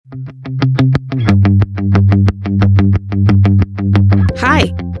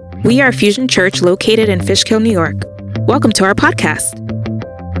Hi, we are Fusion Church located in Fishkill, New York. Welcome to our podcast.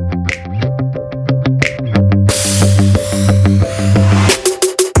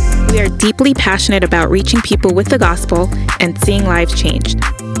 We are deeply passionate about reaching people with the gospel and seeing lives changed.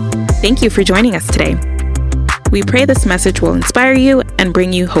 Thank you for joining us today. We pray this message will inspire you and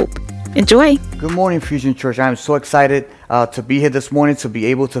bring you hope. Enjoy. Good morning, Fusion Church. I'm so excited to be here this morning to be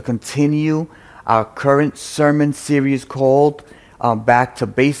able to continue our current sermon series called Back to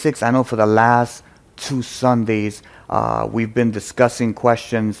Basics. I know for the last 2 Sundays, we've been discussing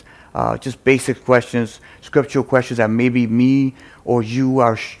questions, just basic questions, scriptural questions that maybe me or you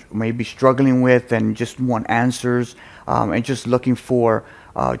are maybe struggling with and just want answers and just looking for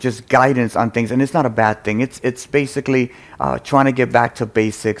just guidance on things. And it's not a bad thing. It's basically trying to get back to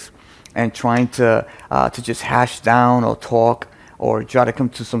basics and trying to just hash down or talk or try to come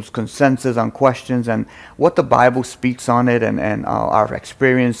to some consensus on questions and what the Bible speaks on it and our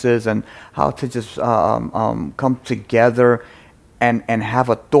experiences and how to just come together and have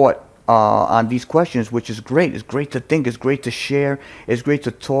a thought on these questions, which is great. It's great to think. It's great to share. It's great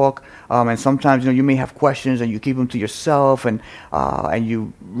to talk. And sometimes, you may have questions and you keep them to yourself and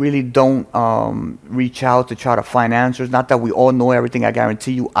you really don't reach out to try to find answers. Not that we all know everything. I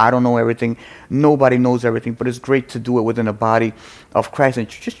guarantee you, I don't know everything. Nobody knows everything. But it's great to do it within the body of Christ and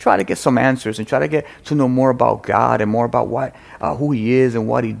just try to get some answers and try to get to know more about God and more about who He is and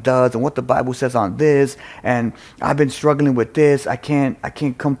what He does and what the Bible says on this. And I've been struggling with this. I can't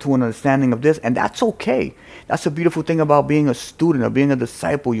come to an understanding of this, and that's okay. That's a beautiful thing about being a student or being a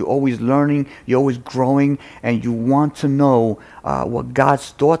disciple. You're always learning, you're always growing, and you want to know what God's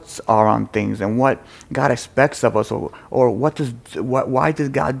thoughts are on things and what God expects of us, or why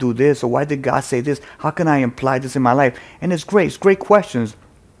did God do this, or why did God say this? How can I apply this in my life? And it's great. It's great questions.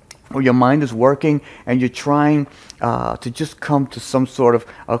 Or your mind is working and you're trying to just come to some sort of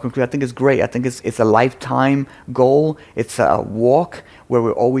conclusion. I think it's great. I think it's a lifetime goal. It's a walk where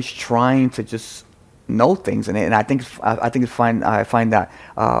we're always trying to just know things, and I think I find that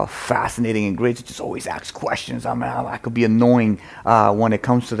fascinating and great to just always ask questions. I mean, I could be annoying when it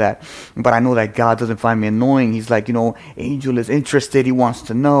comes to that, but I know that God doesn't find me annoying. He's like, Angel is interested. He wants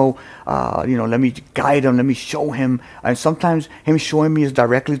to know. Let me guide him. Let me show him. And sometimes him showing me is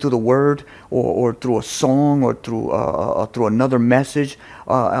directly through the Word, or through a song, or through another message,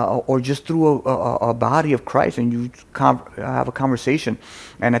 or just through a body of Christ, and you have a conversation.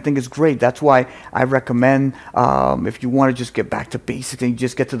 And I think it's great. That's why I recommend, if you want to just get back to basics and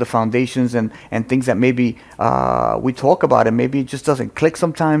just get to the foundations and things that maybe we talk about and maybe it just doesn't click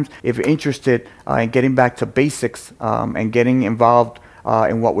sometimes. If you're interested in getting back to basics and getting involved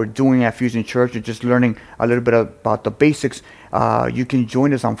in what we're doing at Fusion Church, or just learning a little bit about the basics, you can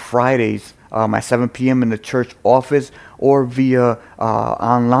join us on Fridays at 7 p.m. in the church office or via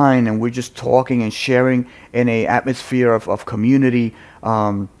online, and we're just talking and sharing in a atmosphere of community,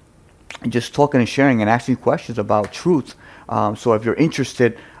 just talking and sharing and asking questions about truth. So if you're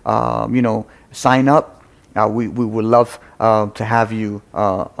interested, sign up. We would love to have you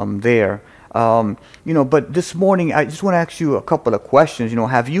there. But this morning I just want to ask you a couple of questions.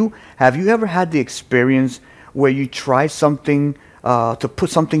 Have you ever had the experience where you try something to put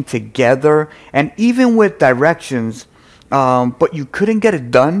something together, and even with directions, but you couldn't get it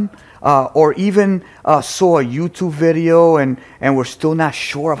done, or even saw a YouTube video and we're still not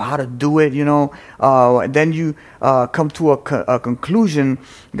sure of how to do it, then you come to a conclusion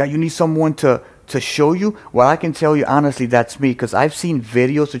that you need someone to show you? Well, I can tell you honestly, that's me, because I've seen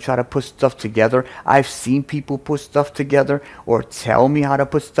videos to try to put stuff together. I've seen people put stuff together or tell me how to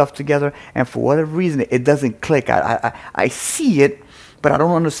put stuff together, and for whatever reason, it doesn't click. I see it, but I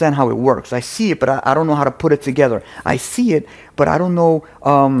don't understand how it works. I see it, but I don't know how to put it together. I see it, but I don't know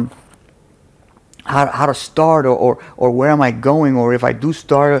how to start, or where am I going, or if I do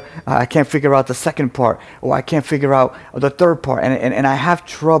start, I can't figure out the second part, or I can't figure out the third part, and I have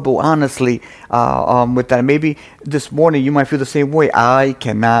trouble, honestly, with that. Maybe this morning you might feel the same way. I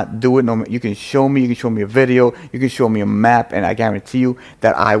cannot do it. No, you can show me a video, you can show me a map, and I guarantee you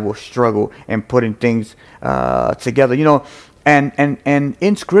that I will struggle in putting things together. And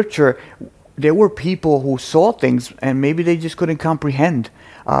in Scripture, there were people who saw things and maybe they just couldn't comprehend.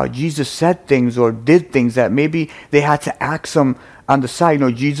 Jesus said things or did things that maybe they had to ask him on the side.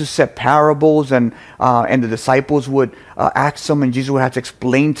 Jesus said parables, and the disciples would ask him, and Jesus would have to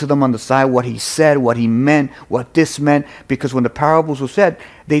explain to them on the side what he said, what he meant, what this meant, because when the parables were said,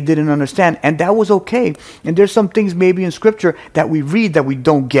 they didn't understand, and that was okay. And there's some things maybe in Scripture that we read that we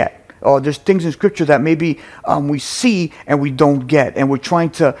don't get. or there's things in Scripture that maybe we see and we don't get, and we're trying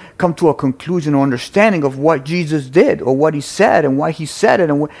to come to a conclusion or understanding of what Jesus did or what he said and why he said it,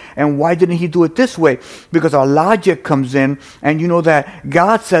 and why didn't he do it this way, because our logic comes in, and you know that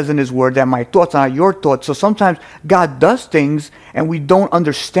God says in his word that my thoughts are not your thoughts. So sometimes God does things and we don't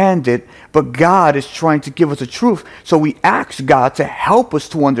understand it, but God is trying to give us the truth. So we ask God to help us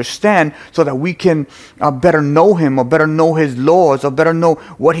to understand so that we can better know him, or better know his laws, or better know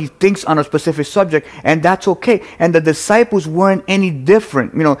what he thinks on a specific subject. And that's okay. And the disciples weren't any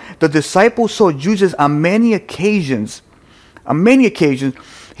different. You know, the disciples saw Jesus on many occasions,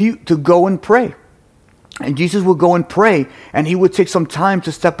 to go and pray. And Jesus would go and pray, and he would take some time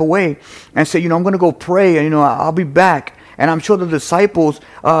to step away and say, I'm going to go pray, and I'll be back. And I'm sure the disciples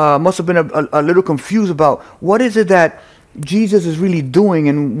must have been a little confused about what is it that Jesus is really doing,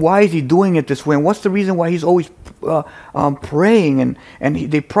 and why is he doing it this way, and what's the reason why he's always praying, and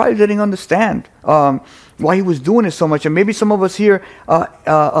they probably didn't understand why he was doing it so much. And maybe some of us here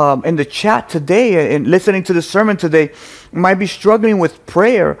in the chat today and listening to the sermon today might be struggling with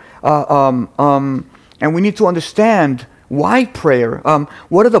prayer, and we need to understand why prayer.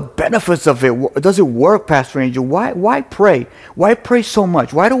 What are the benefits of it? Does it work, Pastor Angel? Why pray? Why pray so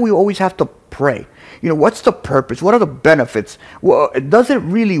much? Why do we always have to pray? What's the purpose? What are the benefits? Well, does it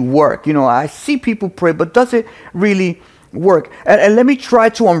really work? I see people pray, but does it really work? And let me try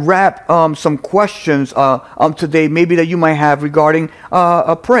to unwrap some questions today, maybe that you might have regarding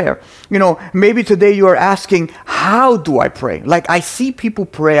a prayer. Maybe today you are asking, how do I pray? Like, I see people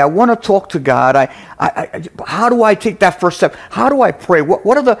pray. I want to talk to God. How do I take that first step? How do I pray?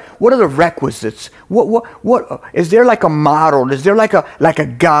 What are the requisites? What is there, like a model? Is there like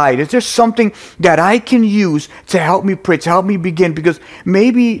a guide? Is there something that I can use to help me pray, to help me begin? Because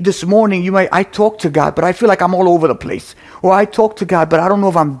maybe this morning I talk to God, but I feel like I'm all over the place. Or I talk to God, but I don't know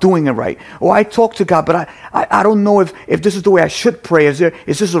if I'm doing it right. Or I talk to God, but I don't know if this is the way I should pray. Is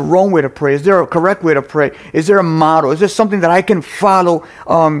this a wrong way to pray? Is there a correct way to pray? Is there a model? Is there something that I can follow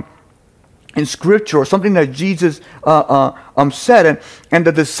in Scripture, or something that Jesus said? And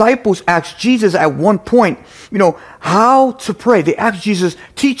the disciples asked Jesus at one point, how to pray. They asked Jesus,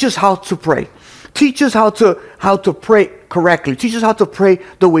 teach us how to pray. Teach us how to pray correctly. Teach us how to pray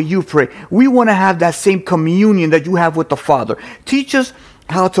the way you pray. We want to have that same communion that you have with the Father. Teach us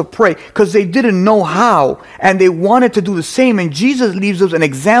how to pray, because they didn't know how, and they wanted to do the same. And Jesus leaves us an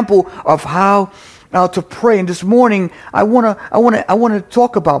example of how to pray. And this morning, I want to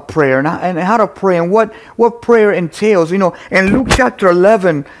talk about prayer and how to pray, and what prayer entails. In Luke chapter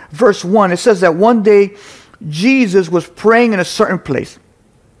 11, verse 1, it says that one day Jesus was praying in a certain place.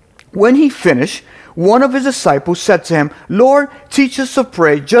 When he finished, one of his disciples said to him, Lord, teach us to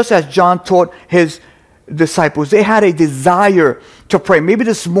pray, just as John taught his disciples. They had a desire to pray. Maybe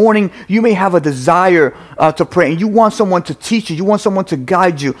this morning you may have a desire to pray, and you want someone to teach you. You want someone to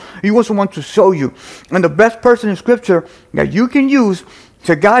guide you. You want someone to show you. And the best person in Scripture that you can use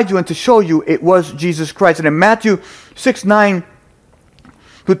to guide you and to show you, it was Jesus Christ. And in Matthew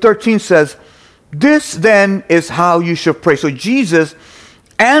 6:9-13 says, this then is how you should pray. So Jesus,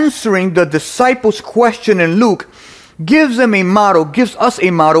 answering the disciples' question in Luke, gives us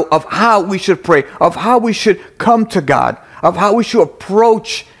a model of how we should pray, of how we should come to God, of how we should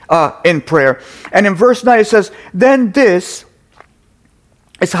approach in prayer. And in verse 9 it says, then this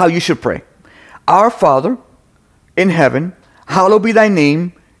is how you should pray. Our Father in heaven, hallowed be thy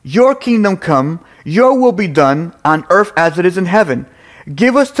name, your kingdom come, your will be done on earth as it is in heaven.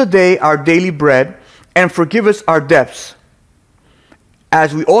 Give us today our daily bread, and forgive us our debts,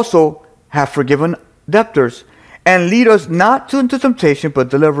 as we also have forgiven debtors. And lead us not into temptation, but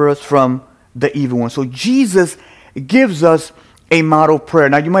deliver us from the evil one. So Jesus gives us a model prayer.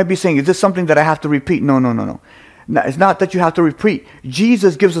 Now you might be saying, is this something that I have to repeat? No. It's not that you have to repeat.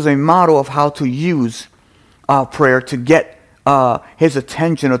 Jesus gives us a model of how to use prayer to get his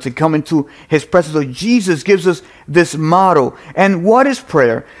attention, or to come into his presence. So Jesus gives us this model. And what is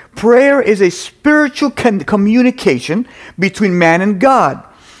prayer? Prayer is a spiritual communication between man and God.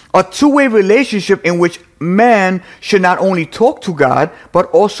 A two-way relationship in which man should not only talk to God, but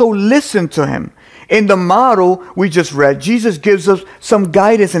also listen to him. In the model we just read, Jesus gives us some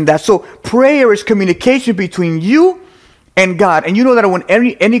guidance in that. So prayer is communication between you and God. And you know that when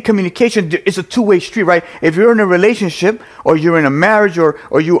any communication, it's a two-way street, right? If you're in a relationship, or you're in a marriage, or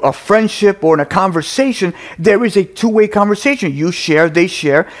you a friendship, or in a conversation, there is a two-way conversation. You share, they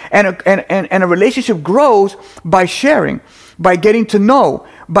share, and a relationship grows by sharing, by getting to know,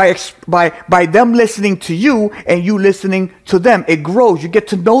 by them listening to you and you listening to them. It grows. You get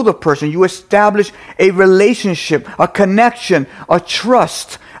to know the person. You establish a relationship, a connection, a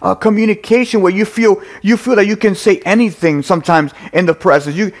trust, communication where you feel that you can say anything sometimes in the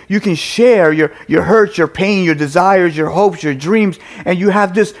presence. You can share your hurts, your pain, your desires, your hopes, your dreams, and you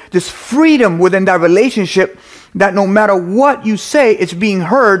have this freedom within that relationship that no matter what you say, it's being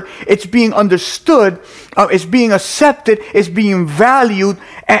heard, it's being understood, it's being accepted, it's being valued,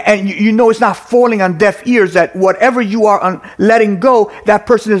 and you know it's not falling on deaf ears, that whatever you are letting go, that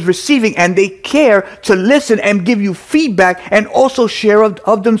person is receiving, and they care to listen and give you feedback and also share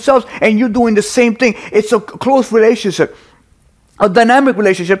of themselves, and you're doing the same thing. It's a close relationship, a dynamic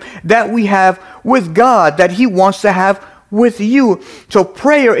relationship that we have with God, that He wants to have with you. So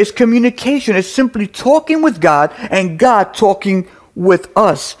prayer is communication. It's simply talking with God and God talking with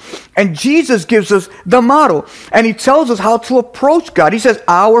us. And Jesus gives us the model, and He tells us how to approach God. He says,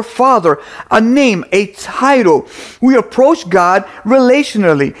 our Father, a name, a title. We approach God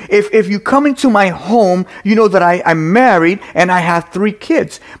relationally. If you come into my home, you know that I'm married and I have 3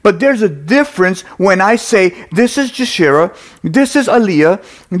 kids. But there's a difference when I say, this is Jashira, this is Aaliyah,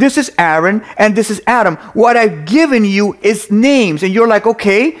 this is Aaron, and this is Adam. What I've given you is names. And you're like,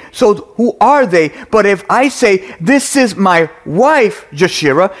 okay, so who are they? But if I say, this is my wife,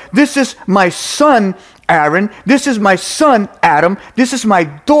 Jashira, this is my son, Aaron, this is my son, Adam, this is my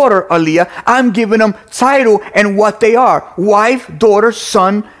daughter, Aaliyah, I'm giving them title and what they are: wife, daughter,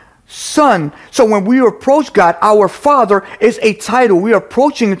 son. So when we approach God, our Father is a title. We are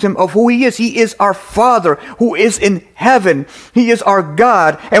approaching Him of who He is. He is our Father who is in heaven. He is our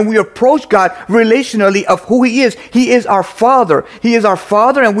God, and we approach God relationally of who He is. He is our Father. He is our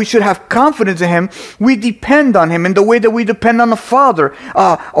Father, and we should have confidence in Him. We depend on Him in the way that we depend on a father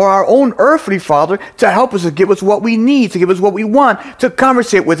or our own earthly father to help us, to give us what we need, to give us what we want, to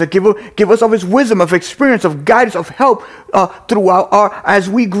conversate with, to give us of His wisdom, of experience, of guidance, of help throughout as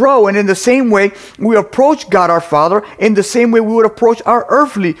we grow. And in the same way, we approach God our Father in the same way we would approach our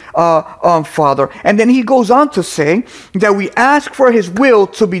earthly Father. And then He goes on to say that we ask for His will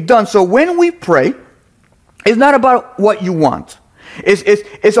to be done. So when we pray, it's not about what you want.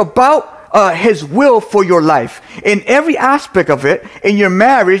 It's about His will for your life in every aspect of it, in your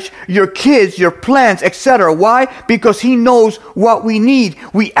marriage, your kids, your plans, etc. Why? Because He knows what we need.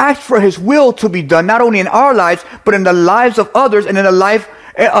 We ask for His will to be done, not only in our lives, but in the lives of others and in the life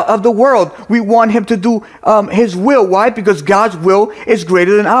of the world. We want Him to do His will. Why? Because God's will is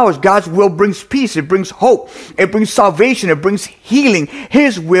greater than ours. God's will brings peace. It brings hope. It brings salvation. It brings healing.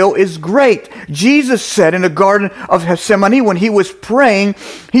 His will is great. Jesus said in the Garden of Gethsemane when He was praying,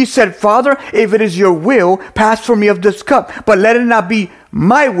 He said, Father, if it is your will, pass from me of this cup, but let it not be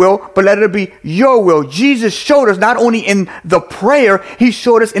my will, but let it be your will. Jesus showed us not only in the prayer, He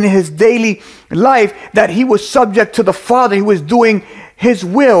showed us in His daily life that He was subject to the Father. He was doing His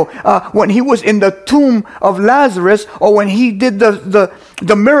will. When He was in the tomb of Lazarus, or when He did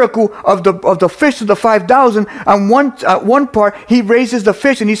the miracle of the fish to the 5,000, on one part He raises the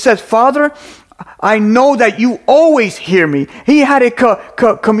fish and He says, Father, I know that you always hear me. He had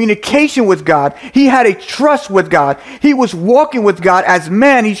a communication with God. He had a trust with God. He was walking with God as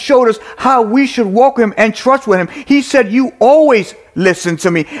man. He showed us how we should walk with Him and trust with Him. He said, you always listen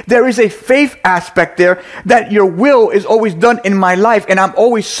to me. There is a faith aspect there, that your will is always done in my life, and I'm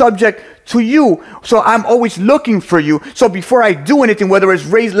always subject to you. So I'm always looking for you. So before I do anything, whether it's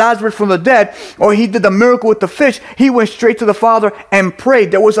raise Lazarus from the dead or He did the miracle with the fish, He went straight to the Father and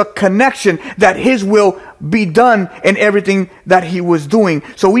prayed. There was a connection that His will be done in everything that He was doing.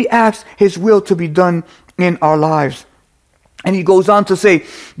 So we asked His will to be done in our lives. And He goes on to say,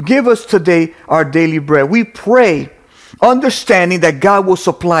 give us today our daily bread. We pray understanding that God will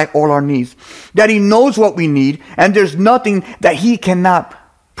supply all our needs, that He knows what we need, and there's nothing that He cannot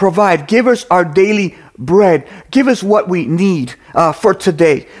provide. Give us our daily bread. Give us what we need for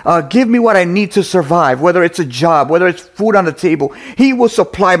today. Give me what I need to survive, whether it's a job, whether it's food on the table. He will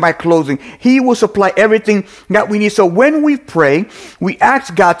supply my clothing. He will supply everything that we need. So when we pray, we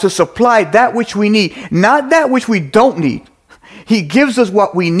ask God to supply that which we need, not that which we don't need. He gives us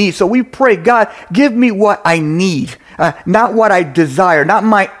what we need. So we pray, God, give me what I need. Not what I desire, not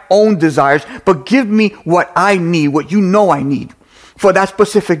my own desires, but give me what I need, what you know I need for that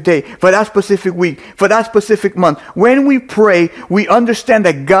specific day, for that specific week, for that specific month. When we pray, we understand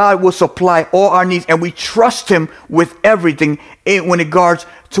that God will supply all our needs, and we trust Him with everything when it regards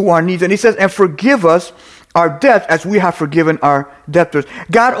to our needs. And He says, and forgive us our debts as we have forgiven our debtors.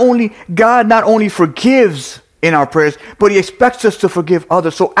 God not only forgives in our prayers, but he expects us to forgive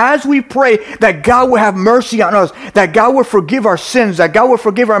others. So as we pray that God will have mercy on us, that God will forgive our sins, that God will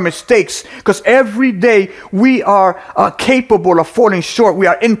forgive our mistakes, because every day we are capable of falling short. We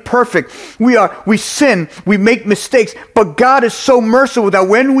are imperfect. We sin. We make mistakes. But God is so merciful that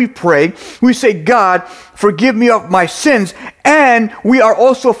when we pray, we say, God, forgive me of my sins. And we are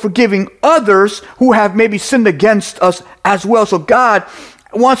also forgiving others who have maybe sinned against us as well. So God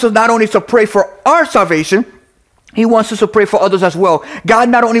wants us not only to pray for our salvation, he wants us to pray for others as well. God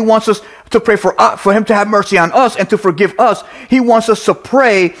not only wants us to pray for him to have mercy on us and to forgive us, he wants us to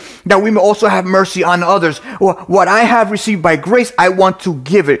pray that we may also have mercy on others. What I have received by grace, I want to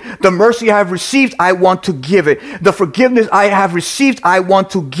give it. The mercy I have received, I want to give it. The forgiveness I have received, I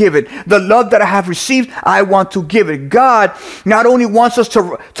want to give it. The love that I have received, I want to give it. God not only wants us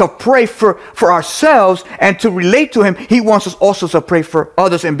to pray for ourselves and to relate to him, he wants us also to pray for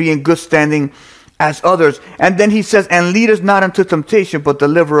others and be in good standing as others. And then he says, and lead us not into temptation, but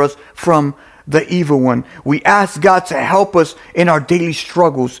deliver us from the evil one. We ask God to help us in our daily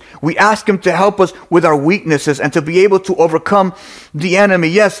struggles. We ask him to help us with our weaknesses and to be able to overcome the enemy.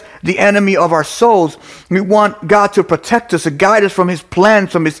 Yes, the enemy of our souls. We want God to protect us, to guide us from his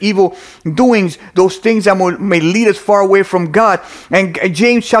plans, from his evil doings, those things that may lead us far away from God. And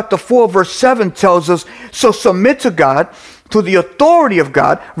James chapter 4 verse 7 tells us, so submit to God, to the authority of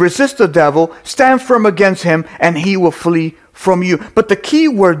God, resist the devil, stand firm against him, and he will flee from you. But the key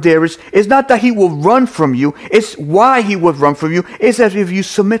word there is not that he will run from you. It's why he would run from you. It's as if you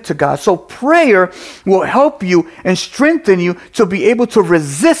submit to God. So prayer will help you and strengthen you to be able to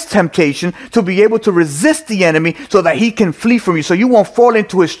resist temptation, to be able to resist the enemy so that he can flee from you. So you won't fall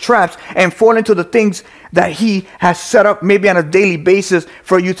into his traps and fall into the things that he has set up maybe on a daily basis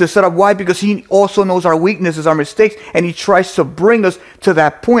for you to set up. Why? Because he also knows our weaknesses, our mistakes, and he tries to bring us to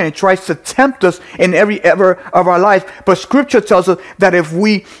that point and tries to tempt us in every ever of our life. But scripture tells us that if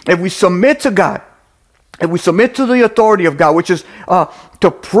we submit to God, if we submit to the authority of God, which is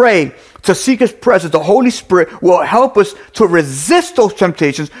to pray, to seek his presence, the Holy Spirit will help us to resist those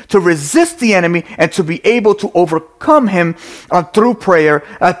temptations, to resist the enemy, and to be able to overcome him through prayer,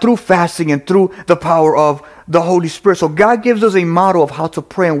 through fasting, and through the power of the Holy Spirit. So God gives us a model of how to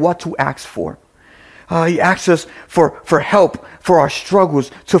pray and what to ask for. He asks us for help, for our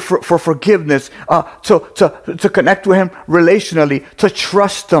struggles, for forgiveness, to connect with him relationally, to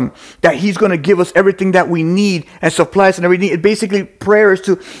trust him, that he's going to give us everything that we need and supply us and everything. Basically, prayer is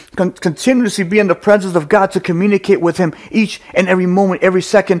to continuously be in the presence of God, to communicate with him each and every moment, every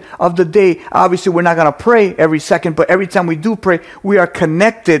second of the day. Obviously, we're not going to pray every second, but every time we do pray, we are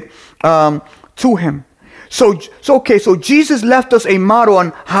connected to him. So Jesus left us a model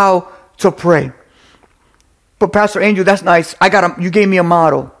on how to pray. But Pastor Angel, that's nice. You gave me a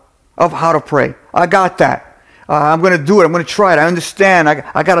model of how to pray. I got that. I'm going to do it. I'm going to try it. I understand.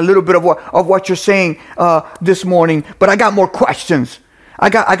 I got a little bit of what you're saying this morning, but I got more questions. I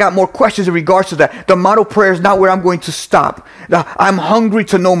got more questions in regards to that. The model prayer is not where I'm going to stop. I'm hungry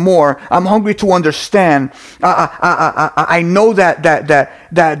to know more. I'm hungry to understand. I know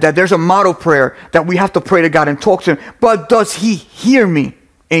that there's a model prayer that we have to pray to God and talk to him. But does he hear me,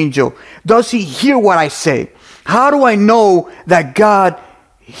 Angel? Does he hear what I say? How do I know that God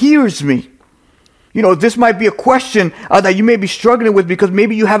hears me? You know, this might be a question that you may be struggling with because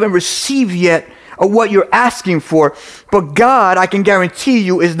maybe you haven't received yet what you're asking for. But God, I can guarantee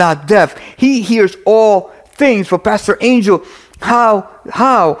you, is not deaf. He hears all things. For Pastor Angel, how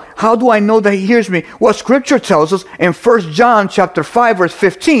do I know that he hears me? Well, scripture tells us in 1 John chapter 5 verse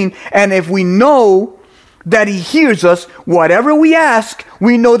 15, and if we know that he hears us, whatever we ask,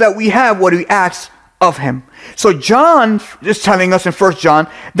 we know that we have what we ask of him. So John is telling us in 1 John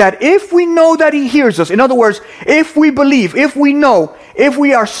that if we know that he hears us, in other words, if we believe, if we know, if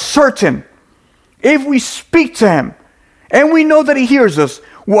we are certain, if we speak to him, and we know that he hears us,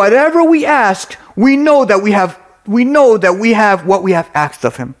 whatever we ask, we know that we have what we have asked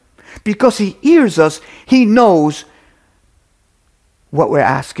of him. Because he hears us, he knows what we're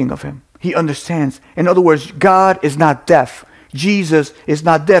asking of him. He understands. In other words, God is not deaf. Jesus is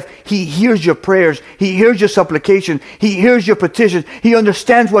not deaf. He hears your prayers. He hears your supplication. He hears your petitions. He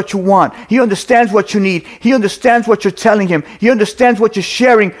understands what you want. He understands what you need. He understands what you're telling him. He understands what you're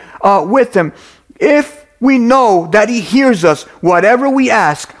sharing with him. If we know that he hears us, whatever we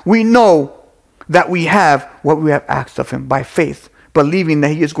ask, we know that we have what we have asked of him by faith, believing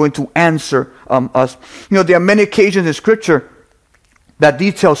that he is going to answer us. You know, there are many occasions in Scripture that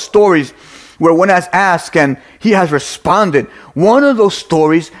detail stories where one has asked and he has responded. One of those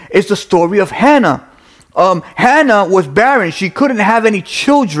stories is the story of Hannah. Hannah was barren. She couldn't have any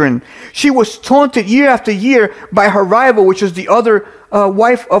children. She was taunted year after year by her rival, which was the other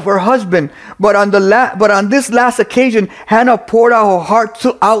wife of her husband. But on this last occasion, Hannah poured out her heart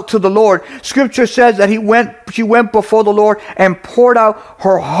out to the Lord. Scripture says that she went before the Lord and poured out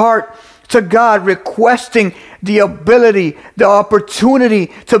her heart to God, requesting the ability, the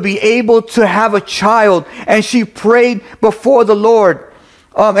opportunity to be able to have a child. And she prayed before the Lord.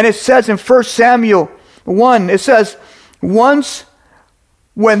 And it says in 1 Samuel 1, it says, once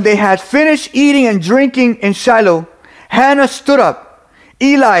when they had finished eating and drinking in Shiloh, Hannah stood up.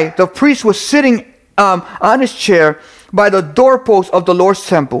 Eli, the priest, was sitting on his chair by the doorpost of the Lord's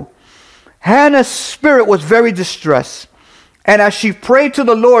temple. Hannah's spirit was very distressed. And as she prayed to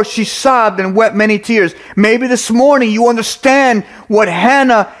the Lord, she sobbed and wept many tears. Maybe this morning you understand what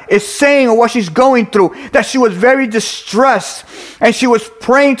Hannah is saying or what she's going through. That she was very distressed and she was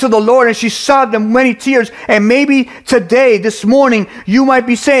praying to the Lord and she sobbed in many tears. And maybe today, this morning, you might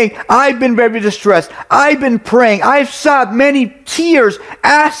be saying, I've been very distressed. I've been praying. I've sobbed many tears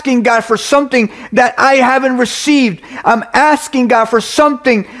asking God for something that I haven't received. I'm asking God for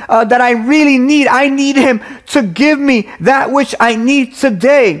something that I really need. I need Him to give me that which I need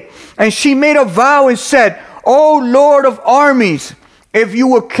today. And she made a vow and said, O Lord of armies, if you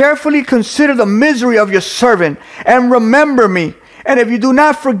will carefully consider the misery of your servant and remember me, and if you do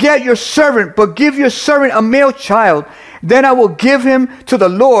not forget your servant, but give your servant a male child, then I will give him to the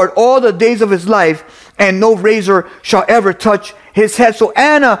Lord all the days of his life, and no razor shall ever touch his head. So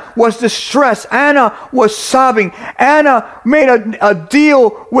Anna was distressed. Anna was sobbing. Anna made a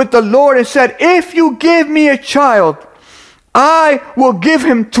deal with the Lord and said, if you give me a child, I will give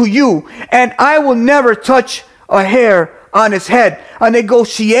him to you, and I will never touch a hair on his head. A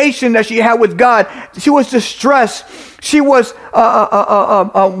negotiation that she had with God. She was distressed. She was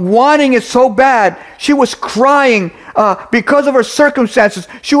wanting it so bad. She was crying because of her circumstances.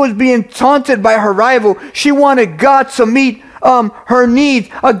 She was being taunted by her rival. She wanted God to meet her needs.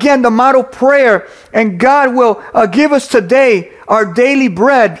 Again, the model prayer. And God will give us today our daily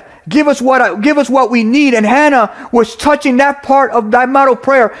bread. Give us what we need. And Hannah was touching that part of that model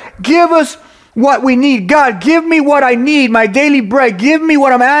prayer. Give us what we need. God, give me what I need, my daily bread. Give me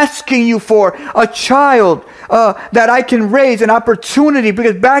what I'm asking you for, a child that I can raise, an opportunity.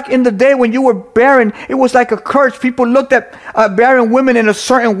 Because back in the day when you were barren, it was like a curse. People looked at barren women in a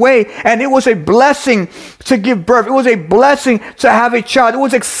certain way, and it was a blessing to give birth. It was a blessing to have a child. It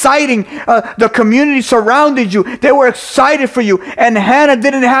was exciting. The community surrounded you. They were excited for you. And Hannah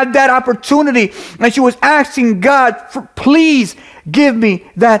didn't have that opportunity, and she was asking God, please give me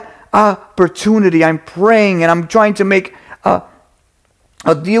that opportunity. I'm praying and I'm trying to make a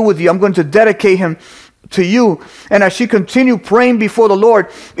deal with you. I'm going to dedicate him to you. And as she continued praying before the Lord,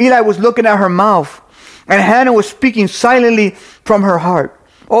 Eli was looking at her mouth, and Hannah was speaking silently from her heart.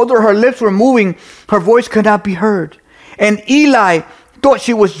 Although her lips were moving, her voice could not be heard. And Eli thought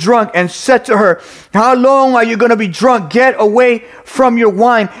she was drunk and said to her, how long are you going to be drunk? Get away from your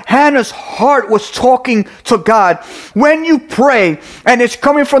wine. Hannah's heart was talking to God. When you pray and it's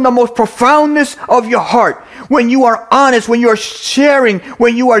coming from the most profoundness of your heart, when you are honest, when you are sharing,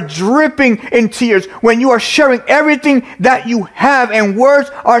 when you are dripping in tears, when you are sharing everything that you have and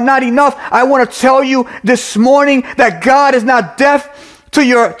words are not enough, I want to tell you this morning that God is not deaf to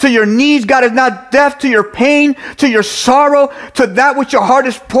your needs. God is not deaf to your pain, to your sorrow, to that which your heart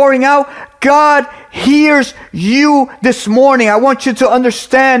is pouring out. God hears you this morning. I want you to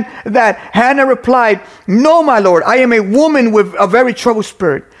understand that Hannah replied, no, my Lord, I am a woman with a very troubled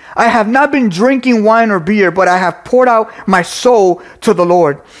spirit. I have not been drinking wine or beer, but I have poured out my soul to the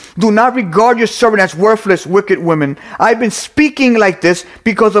Lord. Do not regard your servant as worthless, wicked women. I've been speaking like this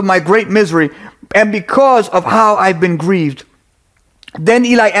because of my great misery and because of how I've been grieved. Then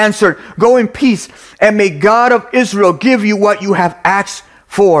Eli answered, go in peace, and may God of Israel give you what you have asked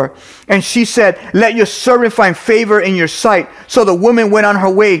for. And she said, let your servant find favor in your sight. So the woman went on her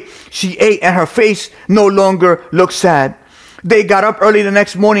way. She ate, and her face no longer looked sad. They got up early the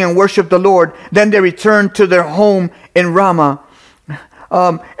next morning and worshiped the Lord. Then they returned to their home in Ramah.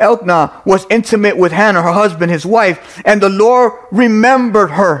 Elkanah was intimate with Hannah, her husband, his wife, and the Lord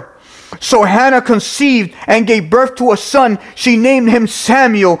remembered her. So Hannah conceived and gave birth to a son. She named him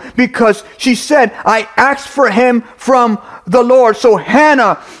Samuel because she said, I asked for him from the Lord. So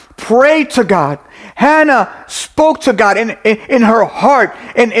Hannah prayed to God. Hannah spoke to God in her heart,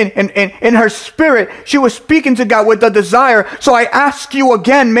 in her spirit. She was speaking to God with the desire. So I ask you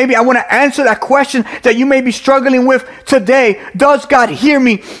again, maybe I want to answer that question that you may be struggling with today. Does God hear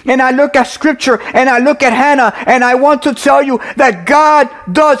me? And I look at scripture and I look at Hannah, and I want to tell you that God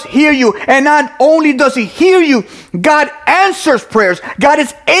does hear you. And not only does he hear you, God answers prayers. God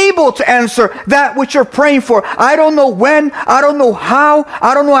is able to answer that which you're praying for. I don't know when, I don't know how,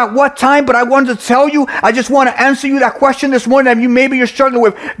 I don't know at what time, but I wanted to tell you, I just want to answer you that question this morning that maybe you're struggling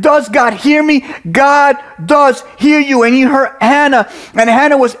with. Does God hear me? God does hear you. And he heard Hannah, and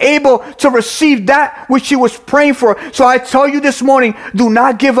Hannah was able to receive that which she was praying for. So I tell you this morning, do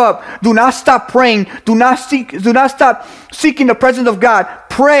not give up. Do not stop praying. Do not stop seeking the presence of God.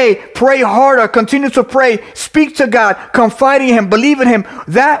 Pray harder, continue to pray, speak to God, confide in him, believe in him.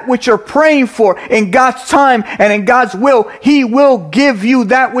 That which you're praying for in God's time and in God's will, he will give you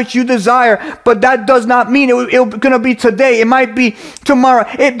that which you desire. But that does not mean it's going to be today. It might be tomorrow.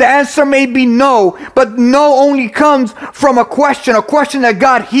 The answer may be no, but no only comes from a question that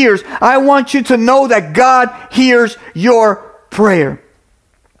God hears. I want you to know that God hears your prayer.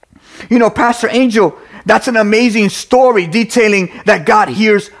 You know, Pastor Angel, that's an amazing story detailing that God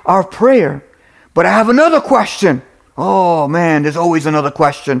hears our prayer. But I have another question. Oh man, there's always another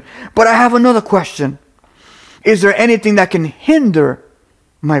question. But I have another question. Is there anything that can hinder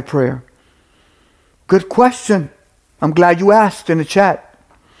my prayer? Good question. I'm glad you asked in the chat.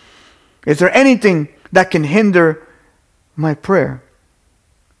 Is there anything that can hinder my prayer?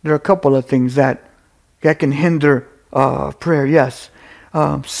 There are a couple of things that can hinder prayer. Yes.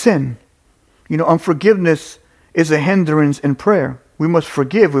 Sin. You know, unforgiveness is a hindrance in prayer. We must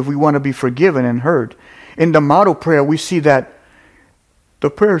forgive if we want to be forgiven and heard. In the model prayer, we see that the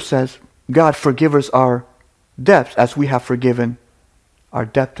prayer says, God, forgive us our debts as we have forgiven our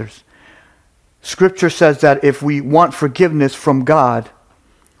debtors. Scripture says that if we want forgiveness from God,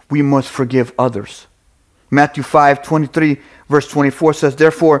 we must forgive others. Matthew 5:23, verse 24 says,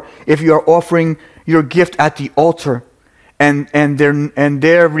 therefore, if you are offering your gift at the altar, and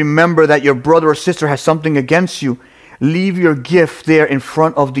there remember that your brother or sister has something against you, leave your gift there in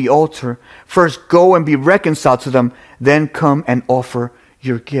front of the altar. First go and be reconciled to them, then come and offer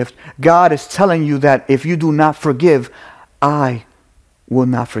your gift. God is telling you that if you do not forgive, I will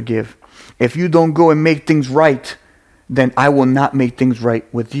not forgive. If you don't go and make things right, then I will not make things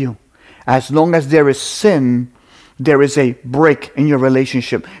right with you. As long as there is sin, there is a break in your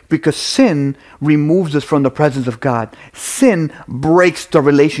relationship, because sin removes us from the presence of God. Sin breaks the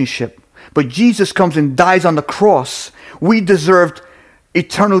relationship. But Jesus comes and dies on the cross. We deserved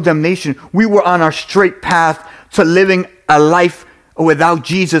eternal damnation. We were on our straight path to living a life without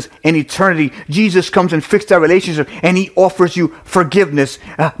Jesus in eternity. Jesus comes and fixes that relationship, and he offers you forgiveness.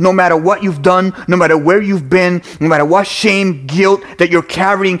 No matter what you've done, no matter where you've been, no matter what shame, guilt that you're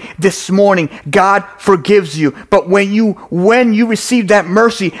carrying this morning, God forgives you. But when you receive that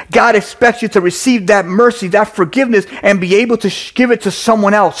mercy, God expects you to receive that mercy, that forgiveness, and be able to give it to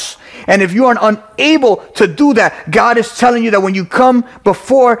someone else. And if you are unable to do that, God is telling you that when you come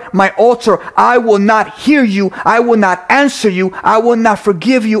before my altar, I will not hear you, I will not answer you, I will not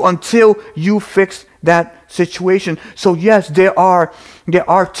forgive you until you fix that situation. So yes, there are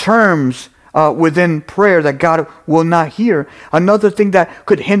terms within prayer that God will not hear. Another thing that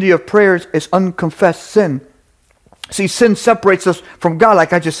could hinder your prayers is unconfessed sin. See, sin separates us from God,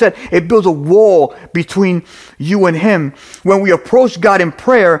 like I just said. It builds a wall between you and him. When we approach God in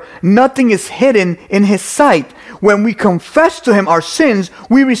prayer, nothing is hidden in his sight. When we confess to him our sins,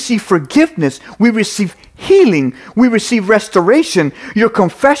 we receive forgiveness. We receive healing. We receive restoration. Your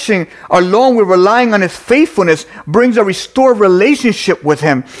confession, along with relying on his faithfulness, brings a restored relationship with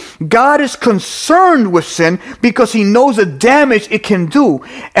him. God is concerned with sin because he knows the damage it can do.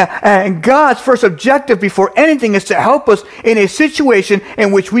 And God's first objective before anything is to help us in a situation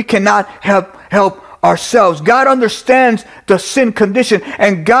in which we cannot help ourselves. God understands the sin condition,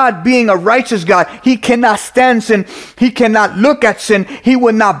 and God, being a righteous God, he cannot stand sin. He cannot look at sin. He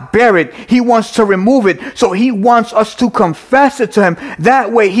will not bear it. He wants to remove it. So he wants us to confess it to him.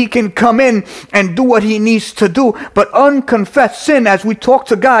 That way he can come in and do what he needs to do. But unconfessed sin, as we talk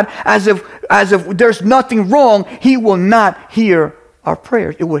to God as if there's nothing wrong, he will not hear our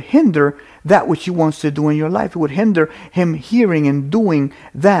prayers. It would hinder that which he wants to do in your life. It would hinder him hearing and doing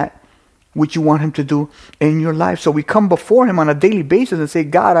that what you want him to do in your life. So we come before him on a daily basis and say,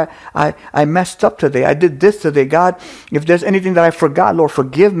 God, I messed up today. I did this today. God, if there's anything that I forgot, Lord,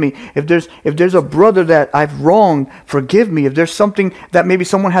 forgive me. If there's a brother that I've wronged, forgive me. If there's something that maybe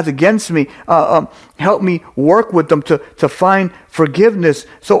someone has against me, help me work with them to find forgiveness.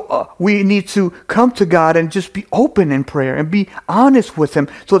 So we need to come to God and just be open in prayer and be honest with him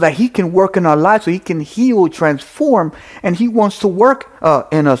so that he can work in our lives, so he can heal, transform, and he wants to work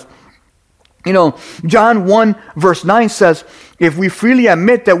in us. You know, John 1 verse 9 says, if we freely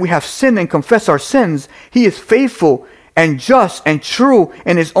admit that we have sinned and confess our sins, he is faithful and just and true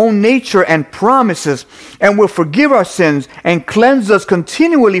in his own nature and promises, and will forgive our sins and cleanse us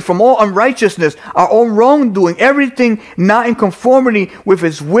continually from all unrighteousness, our own wrongdoing, everything not in conformity with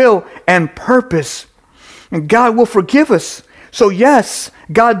his will and purpose. And God will forgive us. So yes,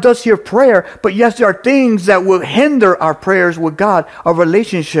 God does hear prayer, but yes, there are things that will hinder our prayers with God, our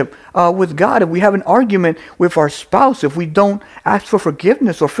relationship with God. If we have an argument with our spouse, if we don't ask for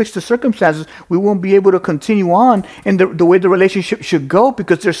forgiveness or fix the circumstances, we won't be able to continue on in the way the relationship should go,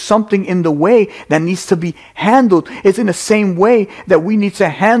 because there's something in the way that needs to be handled. It's in the same way that we need to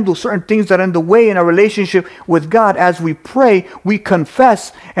handle certain things that are in the way in our relationship with God. As we pray, we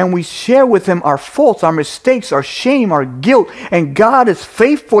confess and we share with him our faults, our mistakes, our shame, our guilt, and God is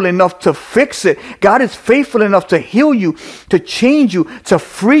faithful enough to fix it. God is faithful enough to heal you, to change you, to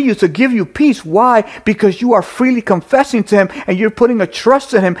free you, to give you peace. Why? Because you are freely confessing to him and you're putting a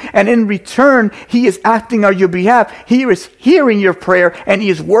trust in him, and in return he is acting on your behalf. He is hearing your prayer and he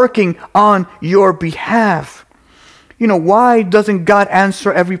is working on your behalf. You know, why doesn't God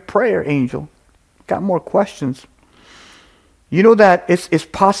answer every prayer, Angel? Got more questions. You know that it's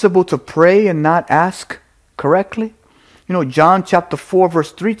possible to pray and not ask correctly? You know, John chapter 4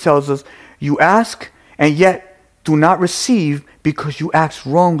 verse 3 tells us, you ask and yet do not receive because you ask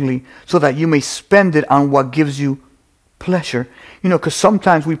wrongly, so that you may spend it on what gives you pleasure. You know, because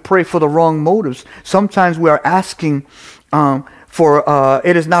sometimes we pray for the wrong motives. Sometimes we are asking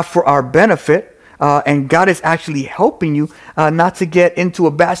it is not for our benefit. And God is actually helping you not to get into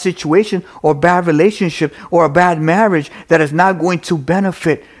a bad situation or bad relationship or a bad marriage that is not going to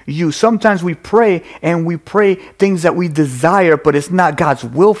benefit you. Sometimes we pray and we pray things that we desire, but it's not God's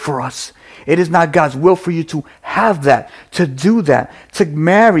will for us. It is not God's will for you to have that, to do that, to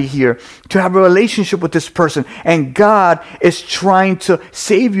marry here, to have a relationship with this person. And God is trying to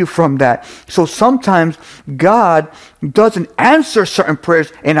save you from that. So sometimes God doesn't answer certain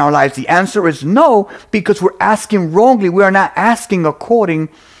prayers in our lives. The answer is no, because we're asking wrongly. We are not asking according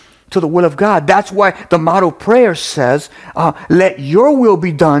to the will of God. That's why the model prayer says, let your will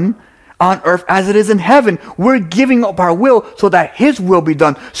be done on earth as it is in heaven. We're giving up our will so that his will be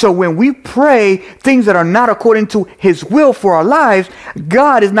done. So when we pray things that are not according to his will for our lives,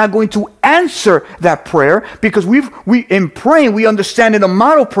 God is not going to answer that prayer, because in praying we understand in the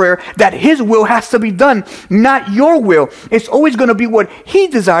model prayer that his will has to be done, not your will. It's always going to be what he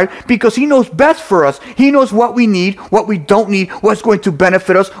desires, because he knows best for us. He knows what we need, what we don't need, what's going to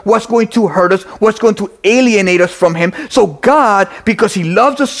benefit us, what's going to hurt us, what's going to alienate us from him. So God, because he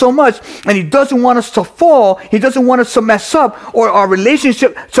loves us so much, and he doesn't want us to fall, he doesn't want us to mess up or our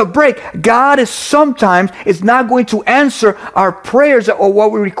relationship to break, God is not going to answer our prayers or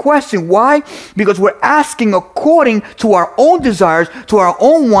what we're requesting. Why? Because we're asking according to our own desires, to our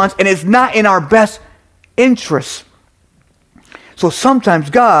own wants, and it's not in our best interest. So sometimes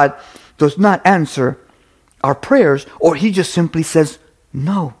God does not answer our prayers, or he just simply says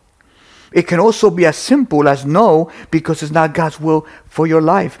no. It can also be as simple as no, because it's not God's will for your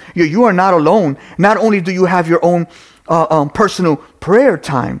life. You are not alone. Not only do you have your own personal prayer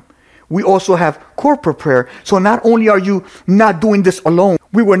time, we also have corporate prayer. So not only are you not doing this alone,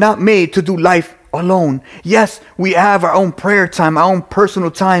 we were not made to do life alone. Yes, we have our own prayer time, our own personal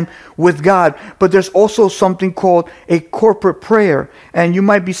time with God, but there's also something called a corporate prayer. And you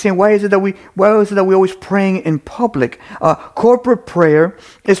might be saying, why is it that we're always praying in public? Corporate prayer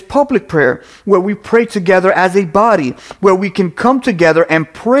is public prayer, where we pray together as a body, where we can come together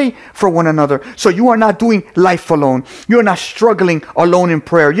and pray for one another. So you are not doing life alone. You're not struggling alone in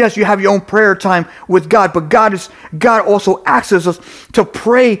prayer. Yes, you have your own prayer time with God, but God also asks us to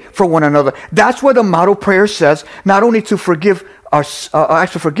pray for one another. That's where the model prayer says not only to forgive ask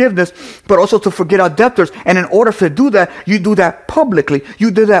for forgiveness, but also to forget our debtors. And in order to do that, you do that publicly.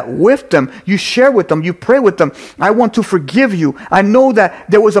 You do that with them. You share with them. You pray with them. I want to forgive you. I know that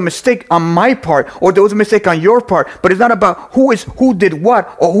there was a mistake on my part, or there was a mistake on your part, but it's not about who did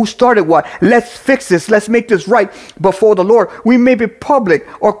what or who started what. Let's fix this. Let's make this right before the Lord. We may be public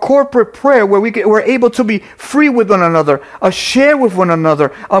or corporate prayer where we're able to be free with one another, share with one another,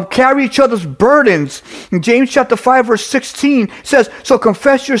 carry each other's burdens. In James chapter 5 verse 16 says, so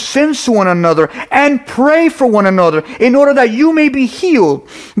confess your sins to one another and pray for one another in order that you may be healed.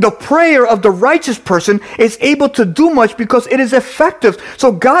 The prayer of the righteous person is able to do much because it is effective.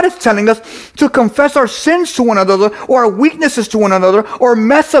 So God is telling us to confess our sins to one another, or our weaknesses to one another, or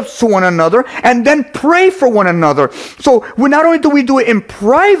mess ups to one another, and then pray for one another. So not only do we do it in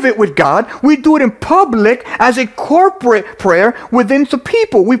private with God, we do it in public as a corporate prayer within the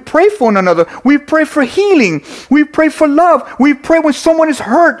people. We pray for one another. We pray for healing. We pray for love. We pray when someone is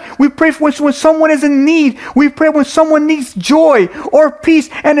hurt. We pray for when someone is in need. We pray when someone needs joy or peace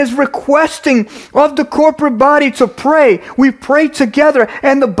and is requesting of the corporate body to pray. We pray together.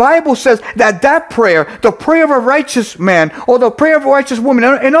 And the Bible says that prayer, the prayer of a righteous man or the prayer of a righteous woman,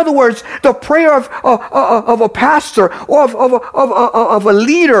 in other words, the prayer of a pastor or of a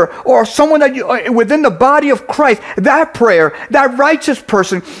leader or someone that within the body of Christ, that prayer, that righteous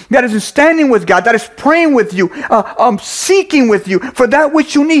person that is standing with God, that is praying with you, seeking with you for that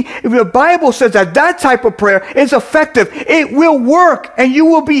which you need. If the Bible says that type of prayer is effective, it will work, and you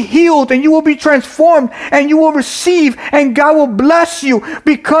will be healed, and you will be transformed, and you will receive, and God will bless you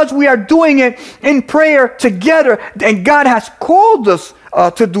because we are doing it in prayer together, and God has called us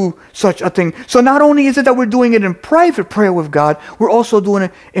to do such a thing. So not only is it that we're doing it in private prayer with God, we're also doing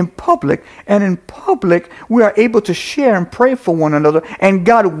it in public. And in public, we are able to share and pray for one another. And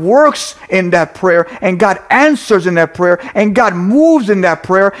God works in that prayer. And God answers in that prayer. And God moves in that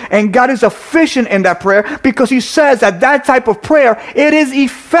prayer. And God is efficient in that prayer, because He says that type of prayer, it is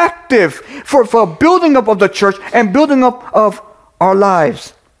effective for building up of the church and building up of our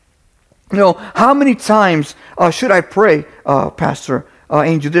lives. You know, how many times should I pray, Pastor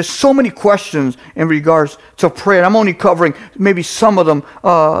Angel? There's so many questions in regards to prayer. I'm only covering maybe some of them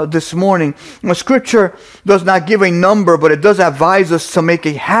this morning. The Scripture does not give a number, but it does advise us to make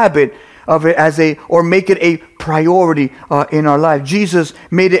a habit of it or make it a priority in our life. Jesus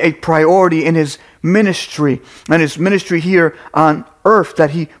made it a priority in His ministry, and His ministry here on earth, that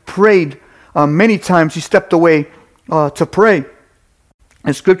He prayed many times. He stepped away to pray.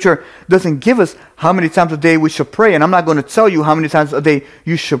 And Scripture doesn't give us how many times a day we should pray. And I'm not going to tell you how many times a day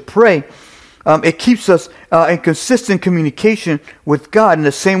you should pray. It keeps us in consistent communication with God, in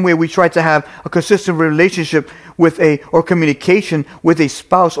the same way we try to have a consistent relationship or communication with a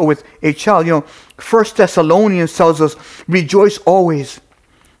spouse or with a child. You know, 1 Thessalonians tells us, rejoice always,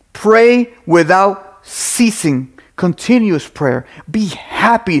 pray without ceasing. Continuous prayer. Be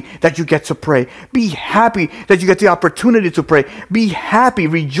happy that you get to pray. Be happy that you get the opportunity to pray. Be happy,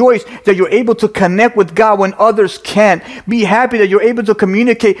 rejoice that you're able to connect with God when others can't. Be happy that you're able to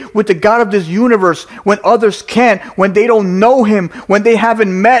communicate with the God of this universe when others can't, when they don't know Him, when they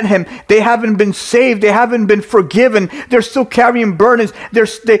haven't met Him, they haven't been saved, they haven't been forgiven, they're still carrying burdens,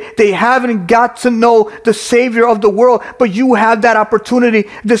 they haven't got to know the Savior of the world. But you have that opportunity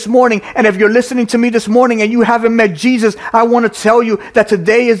this morning. And if you're listening to me this morning and you haven't met Jesus, I want to tell you that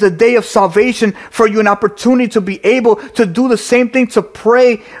today is the day of salvation for you, an opportunity to be able to do the same thing, to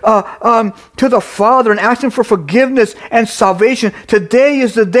pray to the Father and ask Him for forgiveness and salvation. Today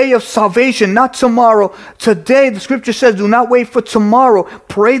is the day of salvation, not tomorrow. Today, the Scripture says, do not wait for tomorrow.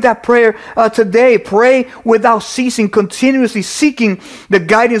 Pray that prayer today. Pray without ceasing, continuously seeking the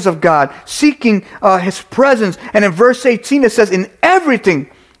guidance of God, seeking His presence. And in verse 18 it says, in everything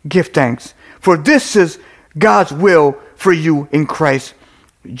give thanks, for this is God's will for you in Christ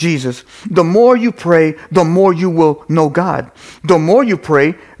Jesus. The more you pray, the more you will know God. The more you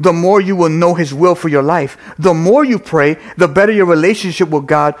pray, the more you will know His will for your life. The more you pray, the better your relationship with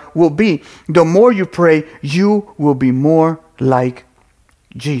God will be. The more you pray, you will be more like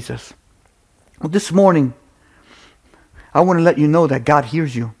Jesus. Well, this morning, I want to let you know that God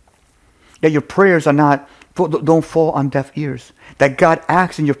hears you. That your prayers don't fall on deaf ears. That God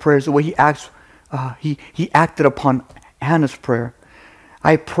acts in your prayers the way He acts. He acted upon Hannah's prayer.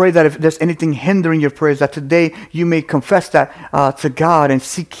 I pray that if there's anything hindering your prayers, that today you may confess that to God and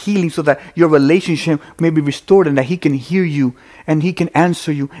seek healing, so that your relationship may be restored and that He can hear you and He can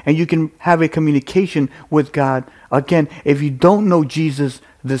answer you and you can have a communication with God. Again, if you don't know Jesus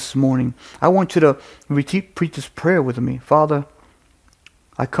this morning, I want you to repeat this prayer with me. Father,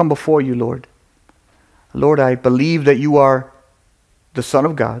 I come before you, Lord. Lord, I believe that you are the Son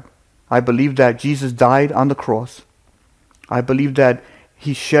of God. I believe that Jesus died on the cross. I believe that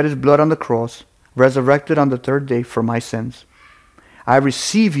he shed his blood on the cross, resurrected on the third day for my sins. I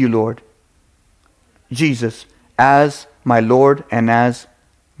receive you, Lord Jesus, as my Lord and as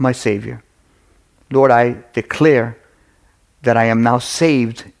my Savior. Lord, I declare that I am now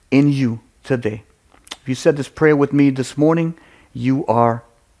saved in you today. If you said this prayer with me this morning, you are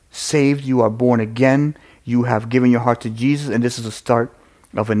saved, you are born again, you have given your heart to Jesus, and this is the start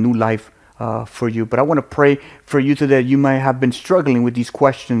of a new life for you. But I want to pray for you today. You might have been struggling with these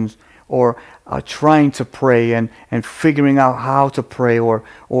questions, or trying to pray and figuring out how to pray,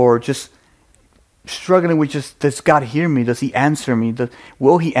 or just struggling with does God hear me? Does he answer me?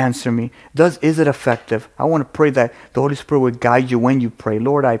 Will he answer me? Is it effective? I want to pray that the Holy Spirit would guide you when you pray.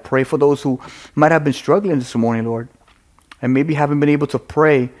 Lord, I pray for those who might have been struggling this morning, Lord, and maybe haven't been able to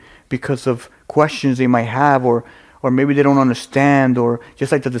pray because of questions they might have, or maybe they don't understand, or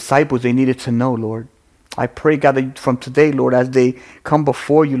just like the disciples, they needed to know, Lord. I pray, God, that from today, Lord, as they come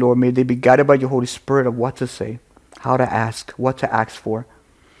before you, Lord, may they be guided by your Holy Spirit of what to say, how to ask, what to ask for.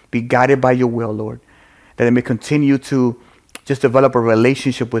 Be guided by your will, Lord, that they may continue to just develop a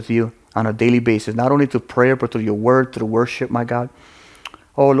relationship with you on a daily basis, not only through prayer, but through your word, through worship, my God.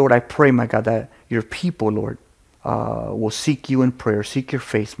 Oh, Lord, I pray, my God, that your people, Lord, will seek you in prayer, seek your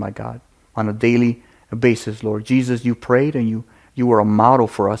face, my God, on a daily basis, Lord. Jesus, you prayed, and you were a model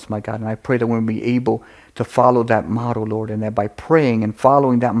for us, my God, and I pray that we'll be able to follow that model, Lord, and that by praying and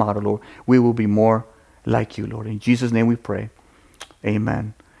following that model, Lord, we will be more like you, Lord. In Jesus' name we pray.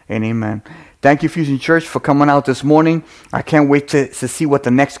 Amen and amen. Thank you, Fusion Church, for coming out this morning. I can't wait to see what the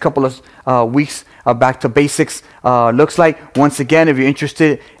next couple of weeks Back to Basics looks like. Once again, if you're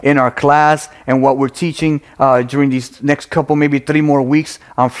interested in our class and what we're teaching during these next couple, maybe 3 more weeks,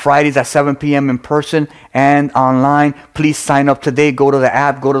 on Fridays at 7 p.m. in person and online, please sign up today. Go to the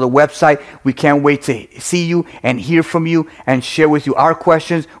app, go to the website. We can't wait to see you and hear from you and share with you our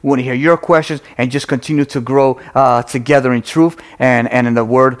questions. We want to hear your questions and just continue to grow together in truth and in the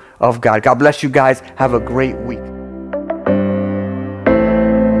Word of God. God bless you guys. Have a great week.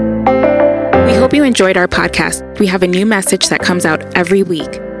 We hope you enjoyed our podcast. We have a new message that comes out every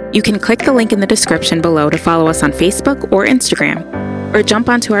week. You can click the link in the description below to follow us on Facebook or Instagram, or jump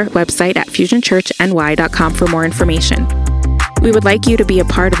onto our website at fusionchurchny.com for more information. We would like you to be a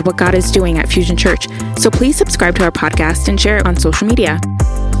part of what God is doing at Fusion Church, so please subscribe to our podcast and share it on social media.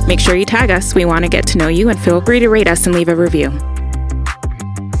 Make sure you tag us. We want to get to know you, and feel free to rate us and leave a review.